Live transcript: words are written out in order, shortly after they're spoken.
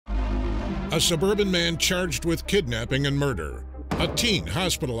A suburban man charged with kidnapping and murder. A teen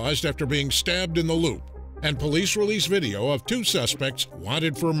hospitalized after being stabbed in the Loop. And police release video of two suspects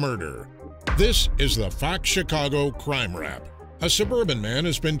wanted for murder. This is the Fox Chicago Crime Wrap. A suburban man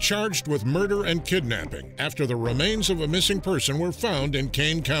has been charged with murder and kidnapping after the remains of a missing person were found in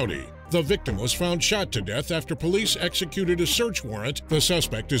Kane County. The victim was found shot to death after police executed a search warrant. The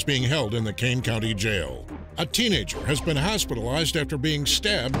suspect is being held in the Kane County Jail. A teenager has been hospitalized after being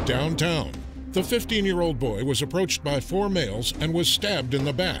stabbed downtown. The 15-year-old boy was approached by four males and was stabbed in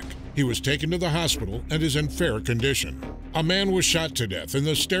the back. He was taken to the hospital and is in fair condition. A man was shot to death in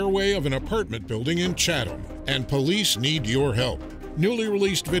the stairway of an apartment building in Chatham, and police need your help. Newly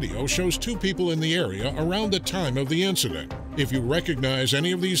released video shows two people in the area around the time of the incident. If you recognize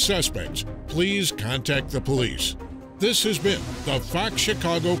any of these suspects, please contact the police. This has been the Fox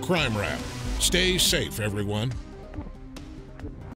Chicago Crime Wrap. Stay safe, everyone.